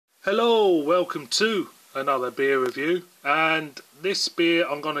Hello, welcome to another beer review, and this beer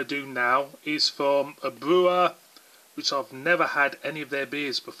I'm going to do now is from a brewer which I've never had any of their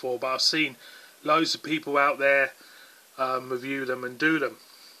beers before, but I've seen loads of people out there review them and do them.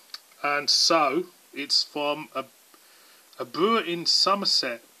 And so it's from a brewer in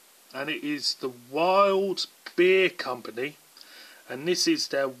Somerset, and it is the Wild Beer Company, and this is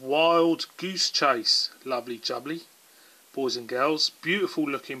their Wild Goose Chase. Lovely jubbly, boys and girls. Beautiful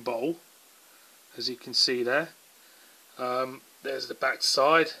looking bottle, as you can see there. There's the back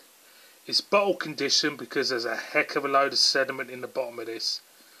side. It's bottle conditioned because there's a heck of a load of sediment in the bottom of this.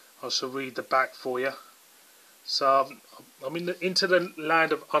 I shall read the back for you. So I'm into the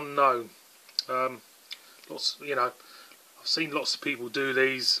land of unknown. I've seen lots of people do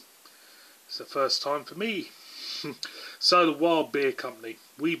these. It's the first time for me. So the Wild Beer Company.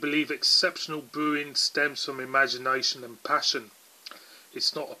 We believe exceptional brewing stems from imagination and passion.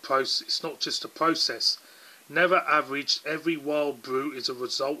 It's not just a process. Never averaged, every wild brew is a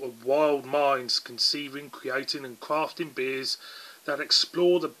result of wild minds conceiving, creating and crafting beers that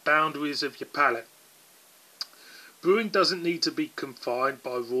explore the boundaries of your palate. Brewing doesn't need to be confined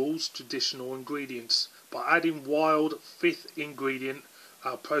by rules, traditional ingredients. By adding wild fifth ingredient,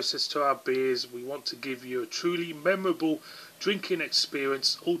 our process to our beers, we want to give you a truly memorable drinking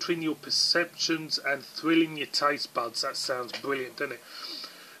experience, altering your perceptions and thrilling your taste buds. That sounds brilliant, doesn't it?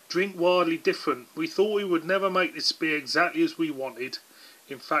 Drink wildly different. We thought we would never make this beer exactly as we wanted.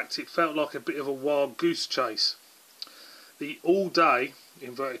 In fact, it felt like a bit of a wild goose chase. The all day,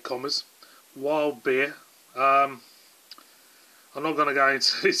 inverted commas, wild beer. I'm not going to go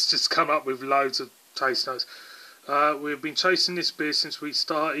into this, just come up with loads of taste notes. We've been chasing this beer since we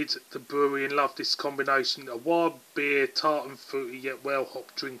started the brewery and love this combination. A wild beer, tart and fruity, yet well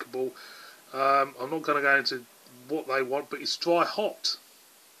hopped, drinkable. I'm not going to go into what they want, but it's dry hopped.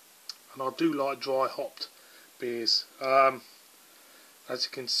 And I do like dry hopped beers. As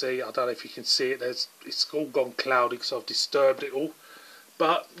you can see, I don't know if you can see it, it's all gone cloudy because I've disturbed it all.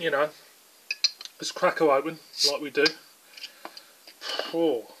 But, you know, let's crack her open like we do.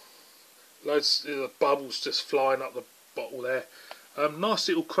 Oh. Loads of bubbles just flying up the bottle there. Nice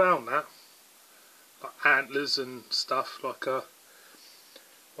little crown, that. Like antlers and stuff, like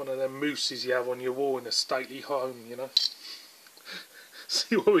one of them mooses you have on your wall in a stately home, you know.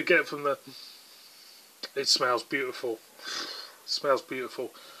 See what we get from the... It smells beautiful. It smells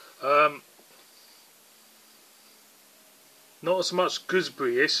beautiful. Not as much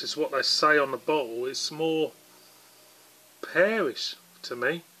gooseberry-ish as what they say on the bottle. It's more pearish to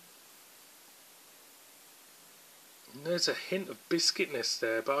me. There's a hint of biscuitness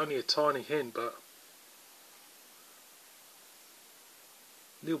there, but only a tiny hint, but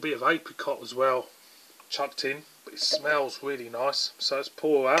a little bit of apricot as well chucked in, but it smells really nice. So let's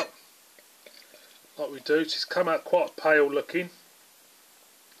pour out like we do. It's come out quite pale looking,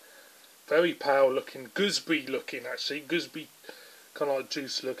 very pale looking, gooseberry looking actually, gooseberry kind of like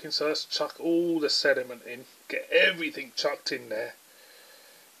juice looking. So let's chuck all the sediment in, get everything chucked in there.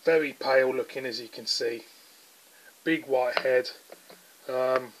 Very pale looking, as you can see. Big white head,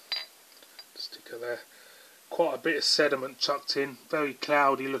 sticker there, quite a bit of sediment chucked in, very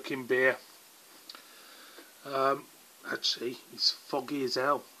cloudy looking beer. Actually it's foggy as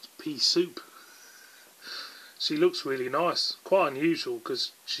hell, it's pea soup. She looks really nice, quite unusual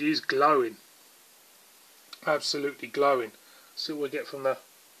because she is glowing, absolutely glowing. See what we get from the...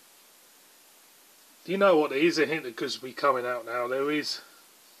 You know what, there is a hint of gooseberry coming out now, there is.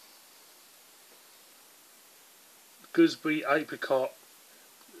 Gooseberry, apricot,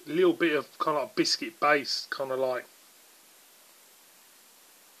 a little bit of kind of like biscuit base, kind of like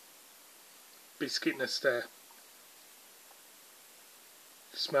biscuitness there.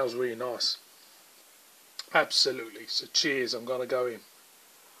 It smells really nice. Absolutely. So cheers, I'm going to go in.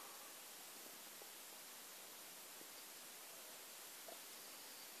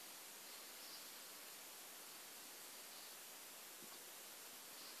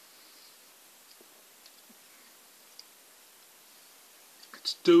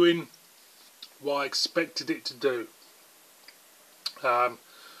 It's doing what I expected it to do.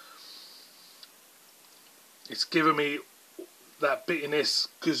 It's given me that bitterness,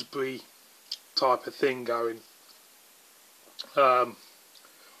 gooseberry type of thing going.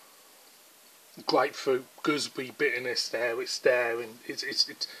 Grapefruit, gooseberry bitterness there. It's there, and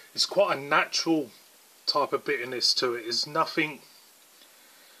it's quite a natural type of bitterness to it. It's nothing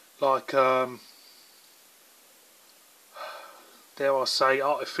like dare I say,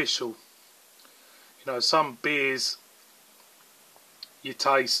 artificial. You know, some beers you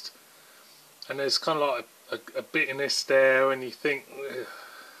taste and there's kind of like a bitterness there, and you think, ugh.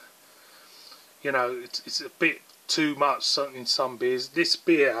 you know, it's a bit too much in some beers. This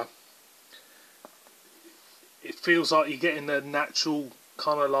beer, it feels like you're getting the natural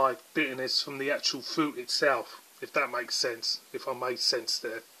kind of like bitterness from the actual fruit itself, if that makes sense, if I made sense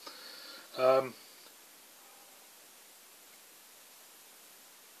there.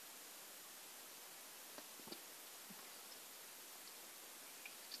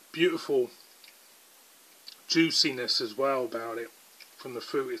 Beautiful juiciness as well about it from the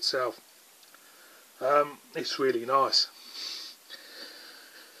fruit itself. It's really nice.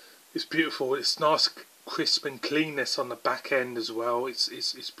 It's beautiful. It's nice, crisp and cleanness on the back end as well.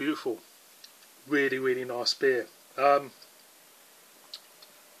 It's beautiful. Really, really nice beer.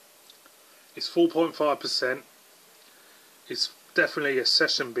 It's 4.5%. It's definitely a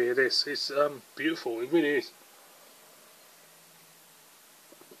session beer. This it's beautiful. It really is.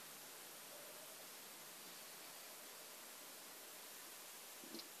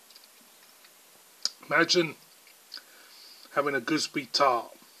 Imagine having a gooseberry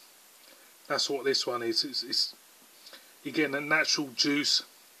tart. That's what this one is. You're getting a natural juice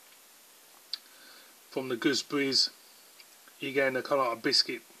from the gooseberries. You're getting a kind of like a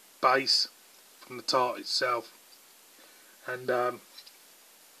biscuit base from the tart itself, and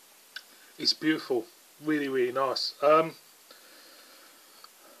it's beautiful. Really, really nice. I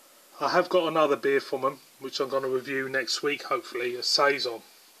have got another beer from them, which I'm going to review next week. Hopefully, a saison,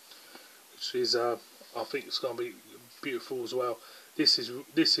 which is I think it's going to be beautiful as well. This is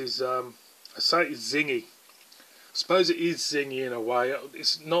I say it's zingy. I suppose it is zingy in a way.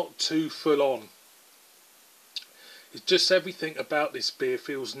 It's not too full on. It's just everything about this beer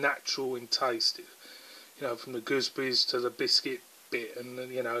feels natural in taste. You know, from the gooseberries to the biscuit bit, and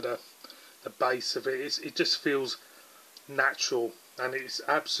you know the base of it. It just feels natural, and it's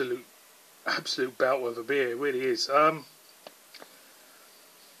absolute belt of a beer. It really is. I'll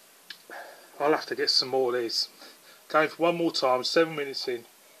have to get some more of this. Going for one more time, 7 minutes in.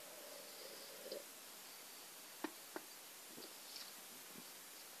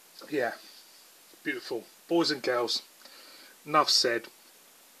 Yeah, beautiful. Boys and girls, enough said.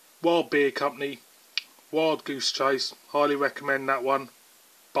 Wild Beer Company, Wild Goose Chase. Highly recommend that one.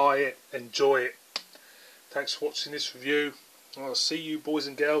 Buy it, enjoy it. Thanks for watching this review. I'll see you boys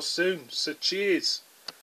and girls soon. So cheers.